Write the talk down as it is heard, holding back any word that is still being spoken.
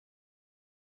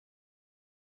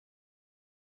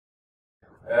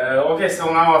Okay,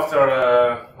 so now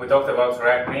after we talked about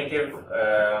React Native,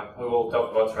 we will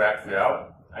talk about React.IL.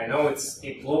 I know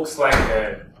it looks like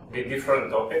a bit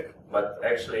different topic, but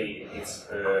actually it's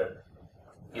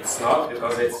not,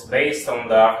 because it's based on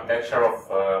the architecture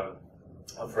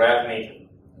of React Native.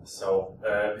 So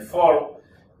before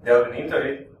delving into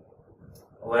it,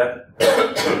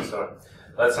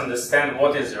 let's understand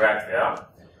what is React.IL.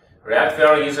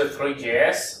 React.IL uses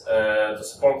Three.js to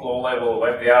support low-level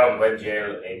WebVR and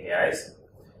WebGL APIs.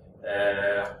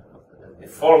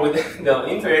 Before we delve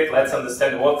into it, let's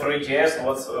understand what Three.js,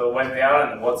 what's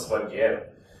WebVR, and what's WebGL.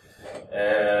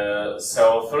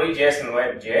 So Three.js and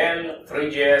WebGL.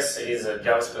 Three.js is a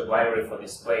JavaScript library for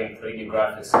displaying 3D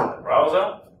graphics in the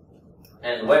browser,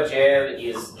 and WebGL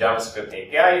is JavaScript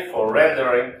API for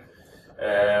rendering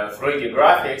 3D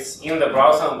graphics in the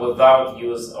browser without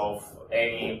use of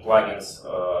any plugins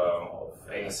of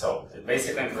any sort. It's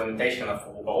basically implementation of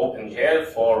OpenGL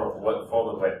for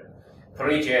the web.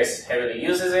 Three.js heavily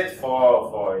uses it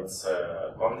for its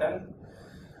content.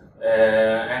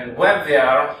 And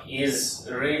WebVR is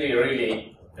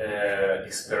really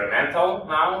experimental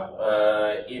now.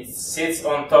 It sits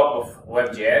on top of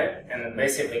WebGL and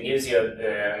basically gives you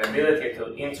an ability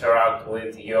to interact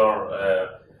with your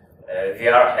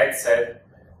VR headset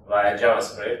via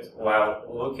JavaScript while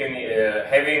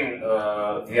having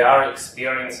VR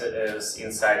experiences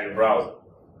inside your browser.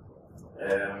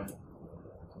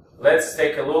 Let's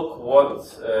take a look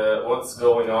what's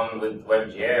going on with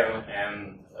WebGL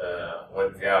and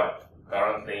WebVR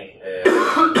currently.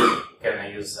 Can I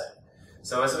use that?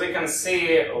 So as we can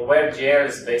see, WebGL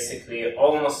is basically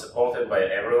almost supported by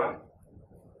everyone.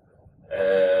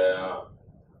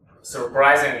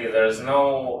 Surprisingly, there's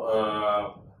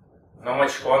no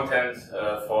much content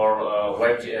for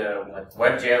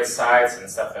WebGL sites and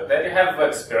stuff like that. You have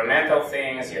experimental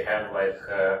things, you have like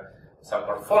some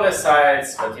portfolio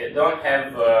sites, but you don't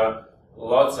have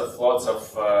lots of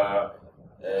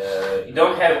you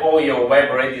don't have all your web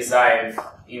redesigned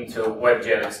into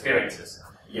WebGL experiences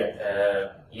yet.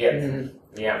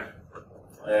 Yeah.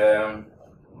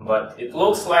 But it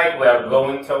looks like we are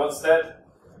going towards that.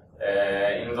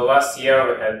 In the last year,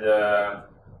 we had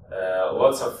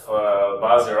lots of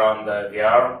buzz around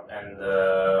VR and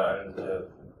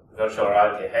virtual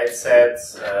reality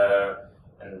headsets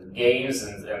and games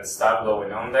and stuff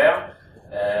going on there.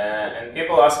 And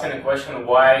people asking the question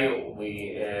why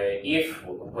if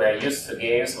we are used to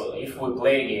games, if we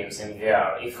play games in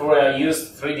VR, if we are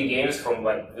used to 3D games from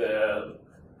like a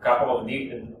couple of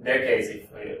decades,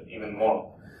 if even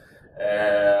more,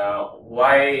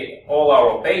 why all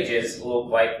our pages look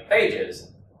like pages?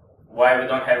 Why we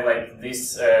don't have like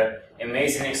this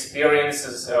amazing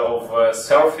experiences of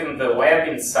surfing the web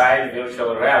inside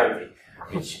virtual reality,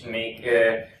 which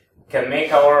can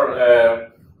make our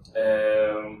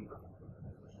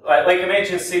like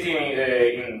imagine sitting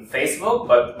in Facebook,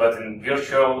 but in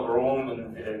virtual room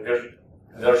in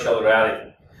virtual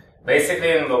reality.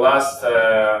 Basically, in the last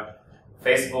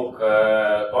Facebook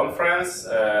conference,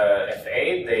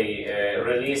 F8, they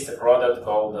released a product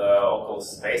called Oculus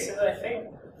Spaces, I think,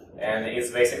 and it's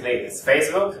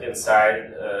Facebook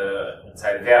inside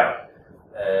VR.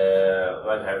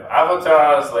 Like have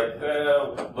avatars, like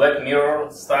Black Mirror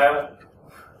style.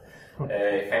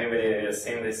 If anybody has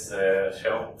seen this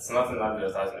show, it's not an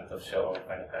advertisement of show of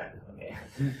any kind. Okay.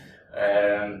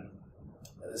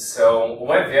 So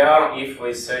WebVR, if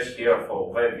we search here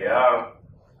for WebVR,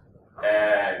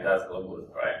 it does look good,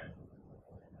 right?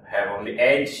 We have only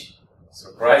Edge,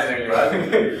 surprisingly, right?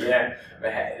 Yeah, we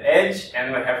have Edge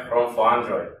and we have Chrome for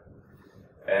Android.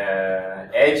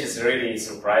 Edge is really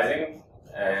surprising.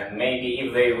 Maybe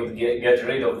if they would get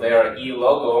rid of their E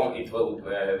logo, it will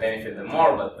benefit them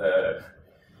more. But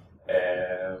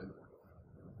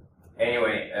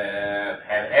anyway,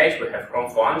 have Edge, we have Chrome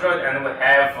for Android, and we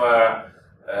have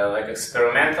like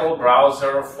experimental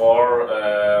browser for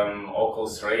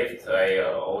Oculus Rift. I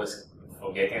always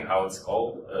forgetting how it's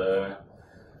called.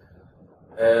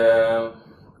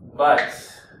 But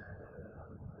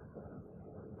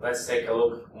let's take a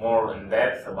look more in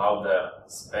depth about the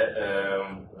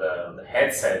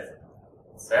headset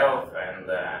itself and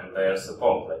their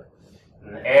support. Like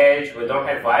in Edge, we don't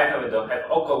have Vive, we don't have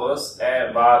Oculus,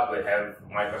 but we have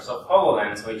Microsoft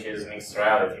HoloLens, which is mixed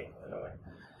reality, by the way.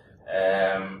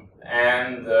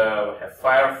 And we have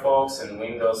Firefox and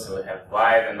Windows, so we have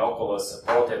Vive and Oculus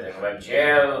supported in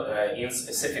WebGL in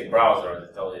specific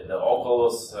browsers. I told you, the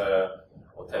Oculus,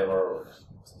 whatever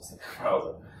specific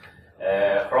browser.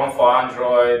 Chrome for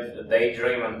Android,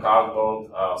 Daydream and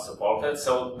Cardboard are supported.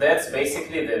 So that's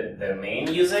basically the main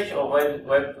usage of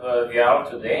WebVR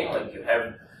today. Like you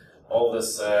have all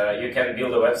this. You can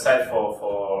build a website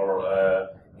for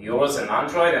viewers in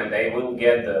Android, and they will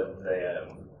get the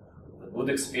good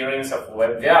experience of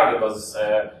WebVR, because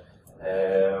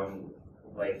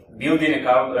like building a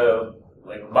card,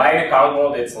 like buying a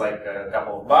cardboard, it's like a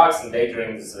couple of bucks, and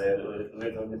Daydream is a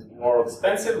little bit more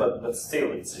expensive, but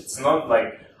still, it's not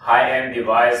like high-end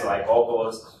device like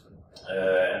Oculus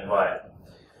and Vlad.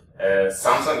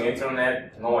 Samsung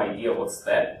Internet, no idea what's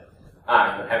that.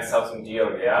 You have Samsung Gear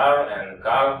VR and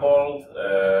cardboard.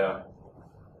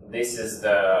 This is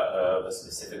the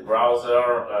specific browser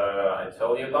I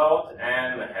told you about,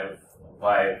 and we have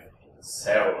Vive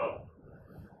server.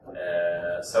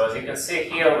 So as you can see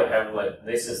here, we have like,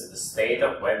 this is the state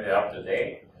of WebVR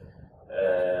today.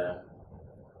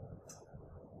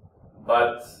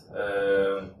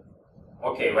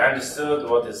 Okay, we understood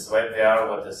what is WebVR,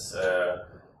 what is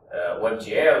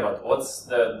WebGL, but what's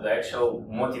the actual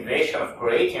motivation of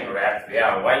creating React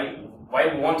VR?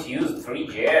 Why we want to use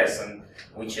 3JS, and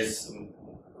which is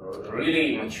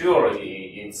really mature?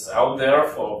 It's out there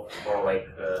for like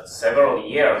several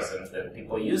years, and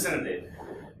people using it.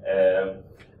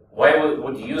 Why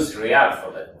would you use React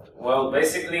for that? Well,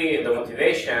 basically, the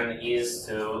motivation is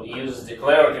to use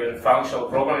declarative and functional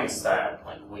programming style.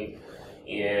 Like we,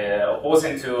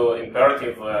 opposing to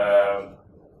imperative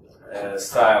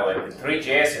style. Like with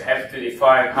 3JS, you have to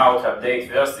define how to update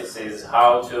vertices,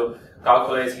 how to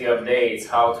calculate your updates,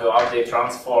 how to update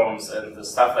transforms, and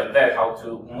stuff like that, how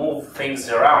to move things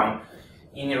around.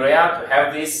 In React, we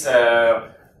have this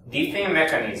diffing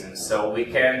mechanism, so we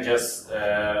can just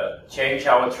change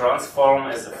our transform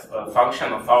as a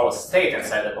function of our state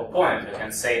inside the component. We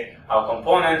can say our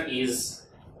component is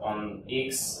on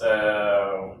X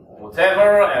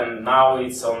whatever, and now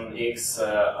it's on X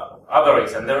other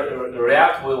X, and the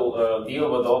React will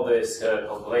deal with all these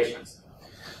calculations.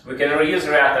 We can reuse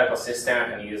React ecosystem,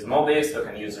 we can use Mobix, we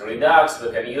can use Redux, we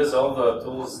can use all the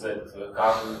tools that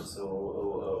come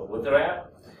with React.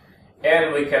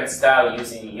 And we can start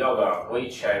using Yoga,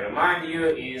 which I remind you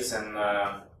is an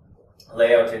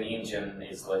layouting engine,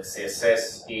 is like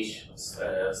CSS-ish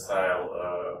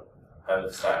style, kind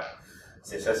of style,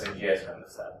 CSS and JS kind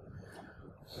of style.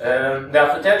 The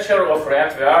architecture of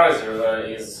React VR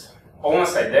is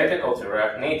almost identical to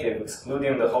React Native,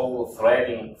 excluding the whole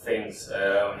threading things.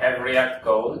 We have React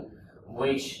code,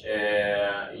 which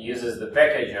uses the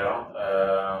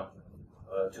packager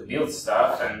to build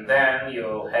stuff, and then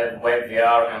you have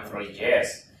WebVR and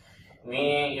 3JS.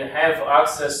 Meaning you have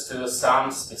access to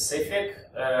some specific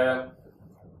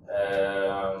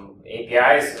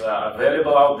APIs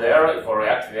available out there for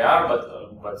React VR,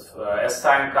 but as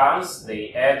time comes,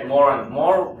 they add more and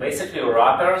more, basically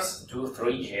wrappers to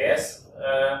 3JS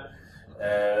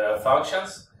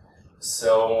functions.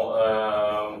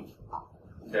 So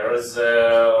there is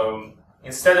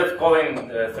instead of calling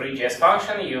a 3JS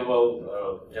function, you will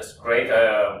just create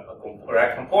a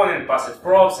React component, pass it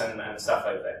props, and stuff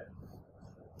like that.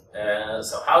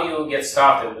 So how you get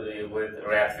started with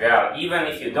React VR, even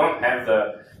if you don't have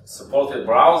the supported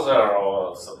browser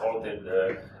or supported,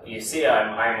 you see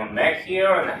I'm on Mac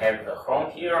here and I have the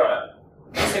Chrome here.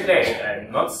 Basically, I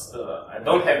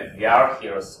don't have VR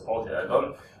here supported. I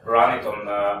don't run it on.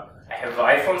 I have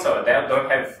iPhone, so I don't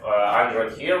have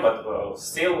Android here, but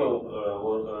still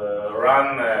will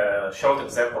run a short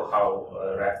example how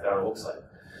React VR looks like.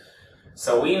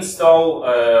 So we install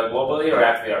globally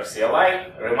React VR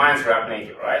CLI, reminds React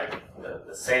Native, right?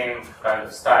 The same kind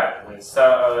of style. We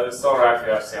install React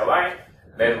VR CLI,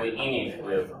 then we init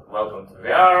with welcome to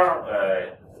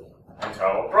VR, enter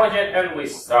our project, and we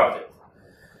start it.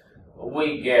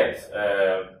 We get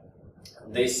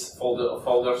this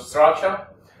folder structure.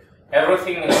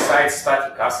 Everything inside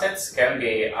static assets can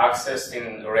be accessed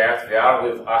in React VR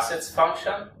with assets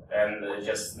function, and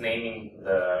just naming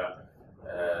the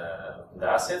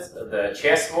assets, the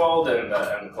chess world and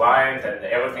client, and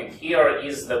everything here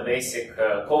is the basic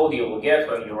code you will get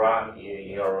when you run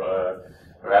your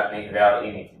React Native VR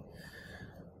init.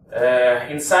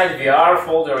 Inside VR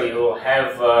folder you will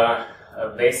have a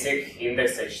basic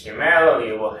index HTML,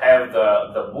 you will have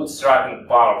the bootstrapping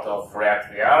part of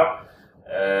React VR.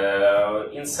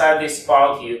 Inside this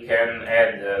part you can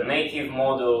add native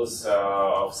modules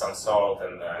of some sort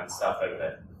and stuff like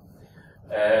that.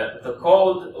 The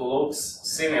code looks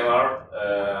similar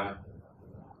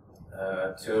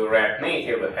to React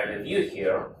Native. We have a view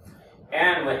here,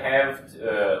 and we have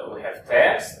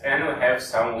text, and we have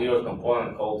some weird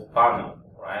component called panel,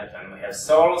 right? And we have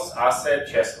source, asset,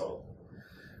 chess code.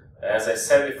 As I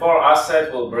said before,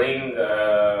 asset will bring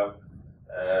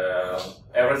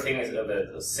everything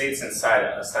that sits inside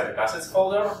a static assets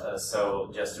folder. So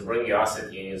just to bring your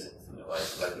asset, you use it.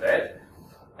 like that.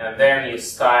 And then you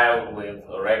style with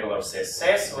regular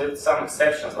CSS with some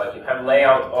exceptions, like you have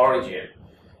layout origin.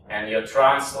 And your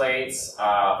translates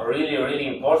are really, really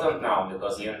important now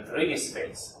because you're in 3D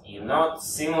space. You're not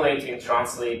simulating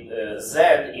translate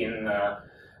Z in,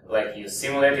 like you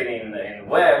simulate it in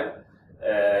web.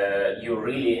 You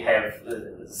really have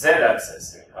Z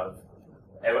access.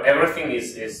 Everything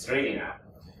is 3D now.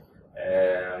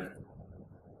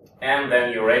 And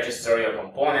then you register your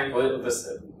component with this.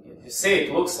 You see,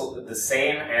 it looks the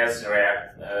same as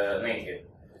React Native.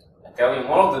 I tell you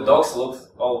more, the docs look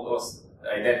almost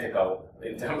identical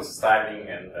in terms of styling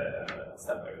and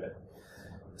stuff like that.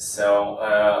 So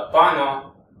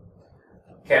Pano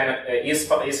is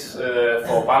for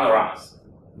panoramas.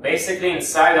 Basically,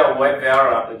 inside our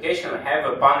WebVR application, we have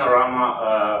a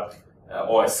panorama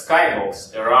or a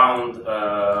skybox around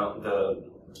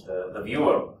the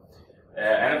viewer.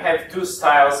 And we have two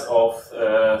styles of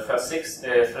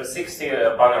 360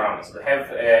 panoramas. We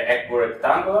have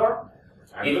equirectangular,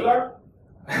 angular,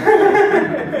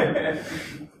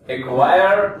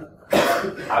 acquire,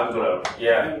 angular,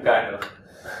 yeah, kind of.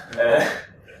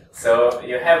 So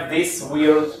you have this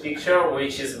weird picture,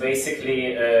 which is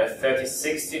basically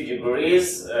 30-60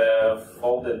 degrees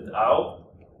folded out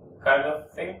kind of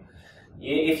thing.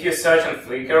 If you search on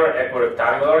Flickr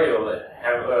equirectangular,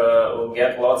 you'll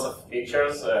get lots of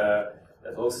pictures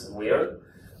that looks weird.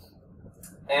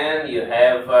 And you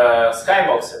have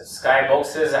skyboxes.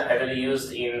 Skyboxes are heavily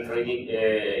used in 3D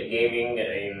gaming,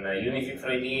 in Unity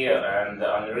 3D and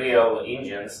Unreal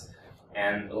engines,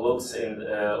 and looks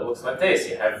like this.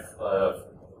 You have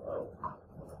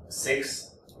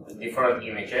 6 different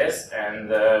images, and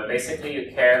basically you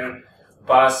can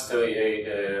pass to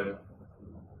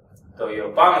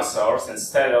your Pano source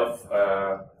instead of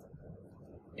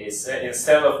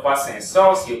passing a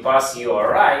source, you pass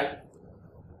URI.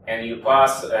 And you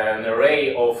pass an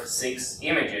array of 6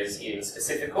 images in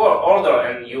specific order,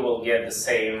 and you will get the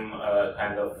same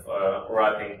kind of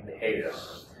wrapping behavior.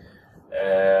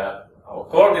 Our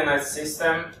coordinate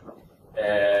system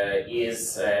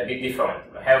is a bit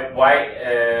different. We have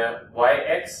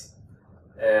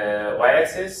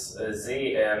y-axis,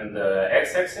 z, and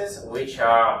x-axis, which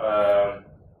are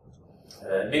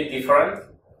a bit different.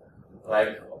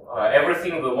 Like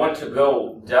everything we want to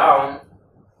go down,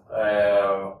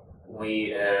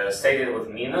 we stated with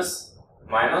minus.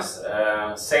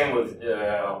 Same with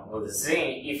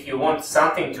z. If you want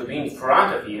something to be in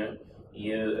front of you,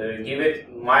 you give it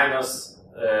minus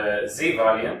z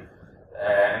value,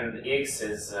 and x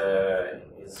is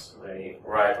really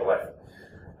right or left.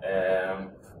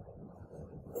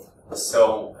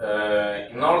 So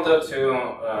in order to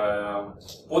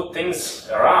put things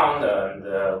around and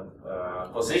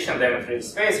position them in 3D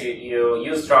space, you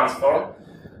use transform,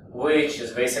 which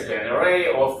is basically an array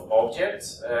of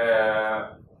objects.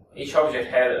 Each object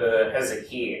has a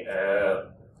key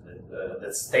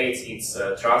that states its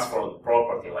transform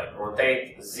property, like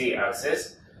rotate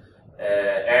z-axis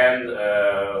and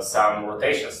some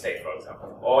rotation state, for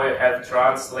example. Or you have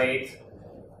translate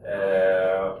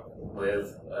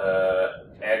with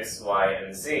x, y,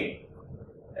 and z,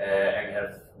 and you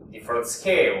have different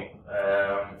scale.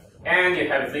 And you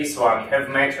have this one, you have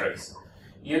metrics.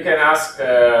 You can ask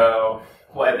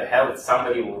why the hell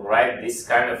somebody will write this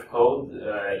kind of code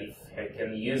if I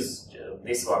can use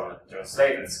this one,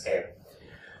 translate and scale.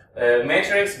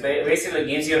 Metrics basically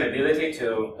gives you an ability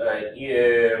to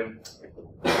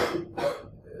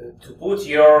put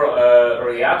your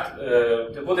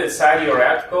to put inside your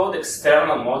React code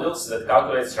external models that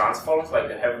calculates transforms. Like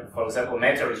you have, for example,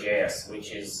 Meteor.js,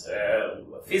 which is a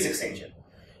physics engine.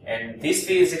 And this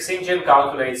physics engine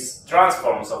calculates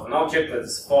transforms of an object that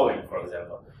is falling, for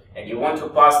example. And you want to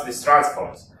pass these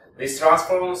transforms. These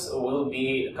transforms will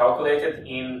be calculated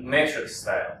in matrix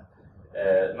style.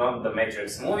 Not the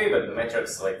matrix movie, but the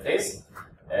matrix like this.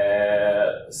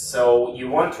 So you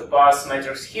want to pass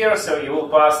matrix here, so you will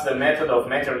pass the method of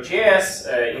Meteor.js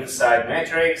inside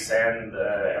matrix, and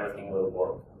everything will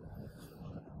work.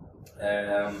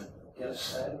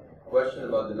 Question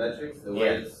about the matrix. The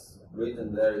way it's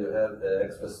written there, you have the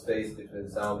extra space between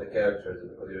some of the characters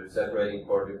because you're separating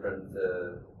 4 different.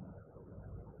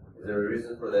 Is there a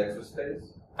reason for the extra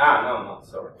space? No,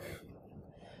 sorry.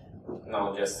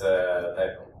 No, just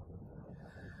typo.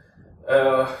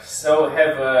 So we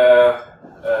have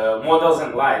models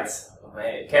and lights.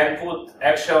 We can put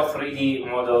actual 3D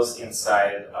models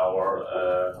inside our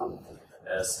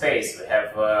space. We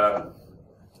have a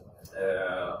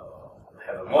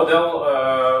model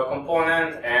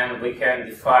component, and we can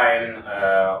define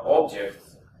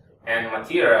objects and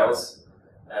materials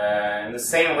In the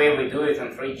same way we do it in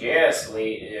 3JS,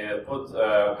 we put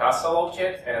castle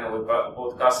object and we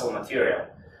put castle material.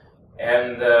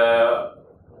 And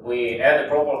we add the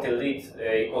property lit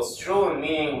equals true,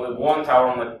 meaning we want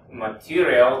our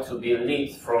material to be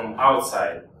lit from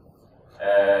outside.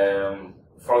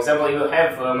 For example, if you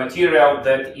have a material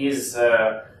that is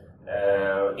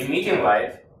emitting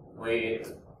light, we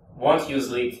won't use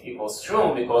lit equals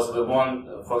true because we want,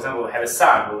 for example, we have a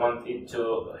sun, we want it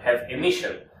to have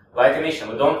emission, light emission.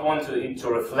 We don't want it to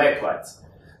reflect lights.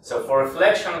 So for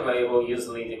reflection, we will use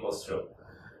lit equals true.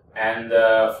 And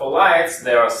for lights,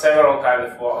 there are several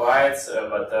kinds of lights,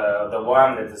 but the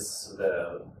one that is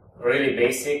the really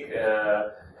basic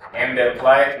ambient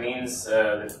light means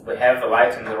that we have a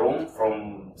light in the room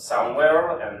from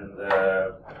somewhere, and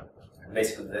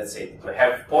basically that's it. We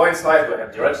have points light, we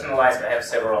have directional lights, we have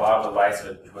several other lights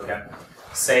which we can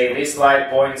say this light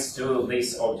points to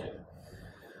this object.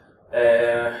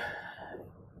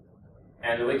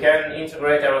 And we can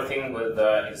integrate everything with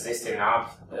the existing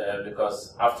app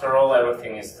because after all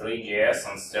everything is 3JS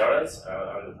on steroids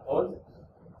on the code.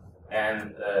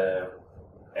 And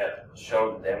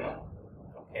short demo.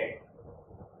 Okay.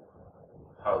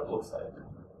 How it looks like.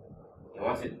 You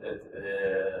wanted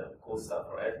cool stuff,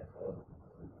 right?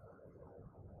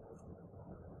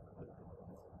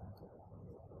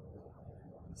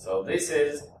 So this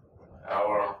is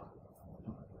our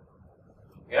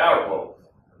VR world.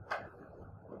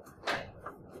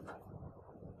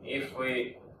 If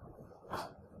we,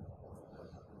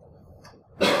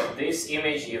 this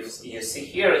image you see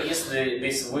here is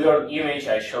this weird image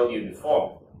I showed you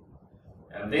before,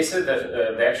 and this is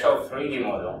the actual 3D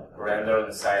model rendered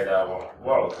inside our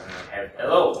world. And we have a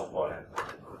hello component,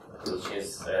 which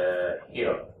is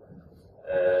here.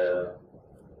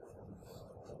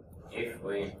 If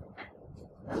we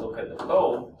look at the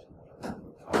code,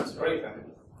 how it's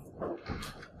written.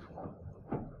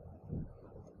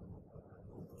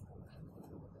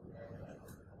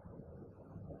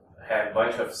 Have a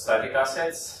bunch of static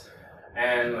assets,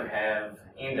 and we have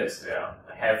index there.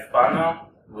 We have panel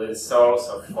with source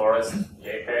of forest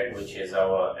JPEG, which is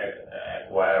our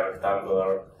acquire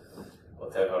rectangular,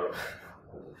 whatever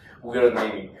weird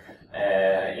naming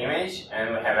image,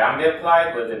 and we have ambient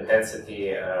light with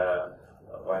intensity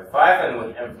 0.5, and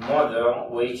we have model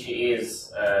which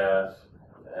is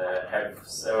have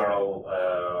several.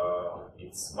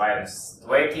 It's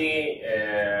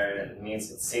 -20,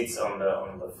 means it sits on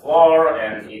the floor,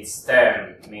 and it's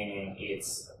 10, meaning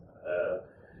it's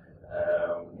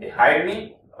behind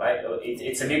me. Right?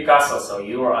 It's a big castle, so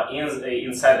you are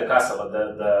inside the castle. But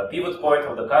the pivot point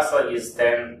of the castle is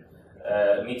 10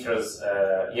 meters.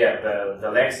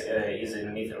 The length is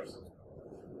in meters.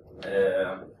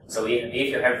 So if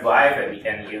you have 5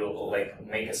 and you like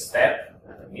make a step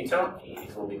meter,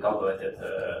 it will be calculated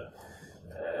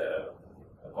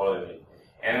accordingly.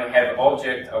 And we have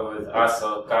object with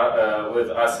asset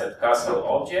castle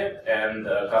object and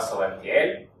castle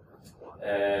MTL,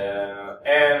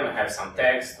 and we have some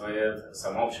text with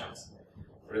some options.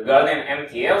 Regarding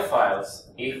MTL files,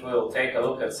 if we'll take a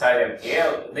look inside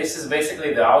MTL, this is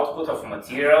basically the output of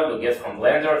material we get from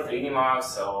Blender, 3D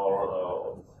Max,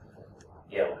 or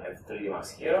yeah, we have 3D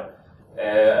Max here.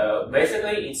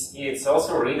 Basically, it's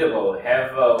also readable. We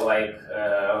have like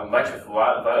a bunch of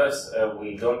values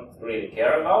we don't really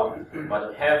care about, but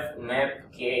we have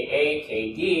map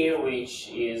KD, which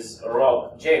is raw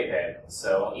JPEG.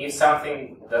 So if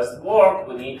something doesn't work,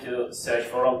 we need to search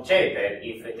for raw JPEG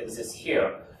if it exists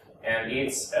here, and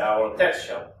it's our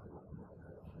texture.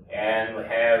 And we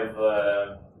have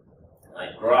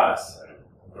like grass, and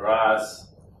grass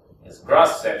is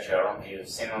grass texture you've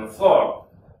seen on the floor.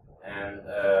 And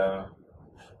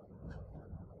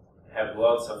have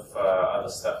lots of other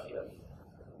stuff here.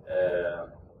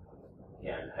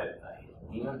 Yeah, I have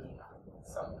demon here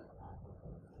somewhere.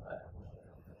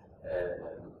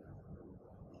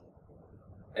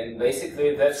 And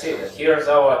basically that's it. Here's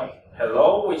our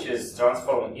hello, which is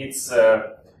transformed. It's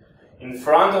in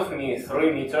front of me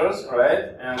 3 meters,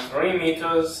 right? And 3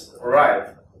 meters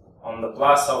right on the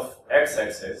plus of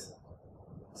x-axis.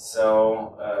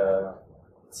 So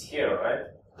it's here, right?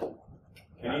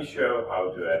 Can you show how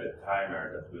to add a timer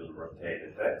that will rotate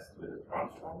the text with a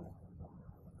transform?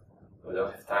 We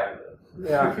don't have time.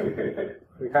 Yeah,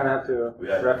 we kind of have to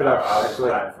wrap it our up.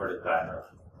 Actually, time for the timer.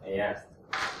 Yeah.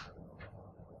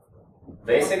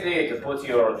 Basically, to put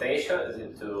your rotation,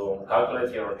 to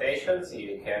calculate your rotations,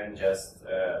 you can just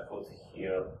put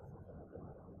here.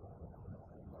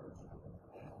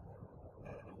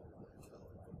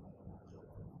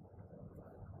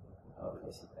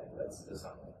 Let's do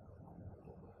something.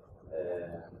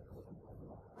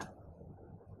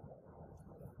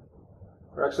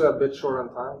 We're actually a bit short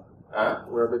on time.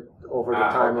 We're a bit over the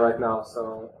time right now,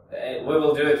 so we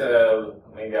will do it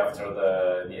maybe after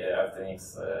after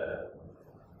next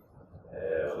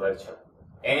lecture.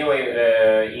 Anyway,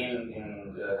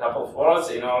 in a couple of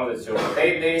words, in order to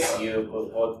rotate this, you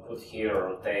put here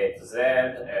rotate Z,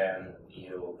 and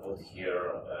you put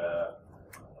here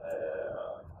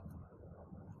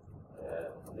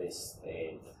this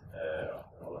state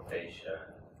rotation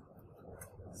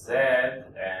Z,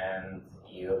 and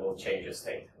you will change your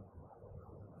state.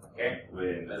 Okay,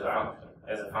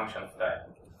 as a function of time.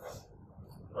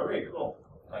 Okay, cool.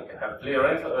 Like you have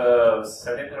clear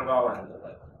set interval and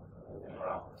like moving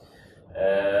around.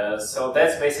 So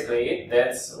that's basically it.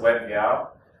 That's WebVR.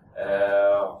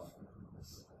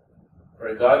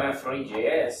 Regarding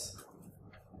 3JS,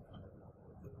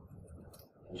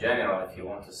 in general, if you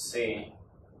want to see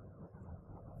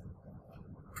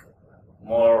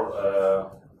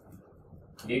more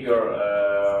bigger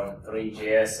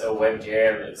 3JS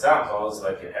WebGL examples,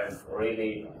 like you have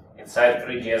really inside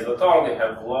 3JS.org, you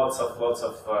have lots of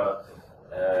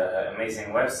amazing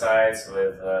websites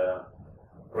with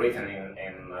written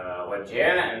in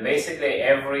WebGL, and basically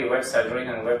every website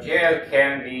written in WebGL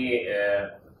can be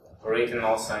written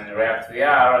also in React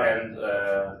VR and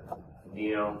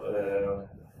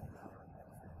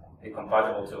be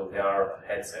compatible to VR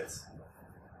headsets.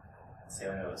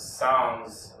 Same with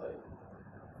sounds. Like,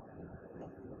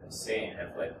 see,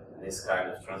 have like this kind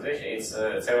of transition. It's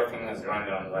everything is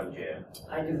running on WebGL.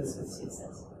 I do this with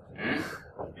CSS.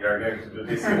 You are going to do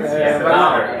this?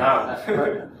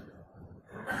 No.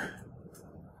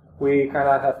 We kind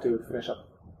of have to finish up.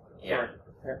 Yeah.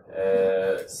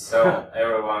 So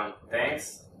everyone,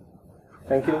 thanks.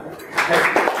 Thank you.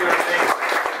 Thanks.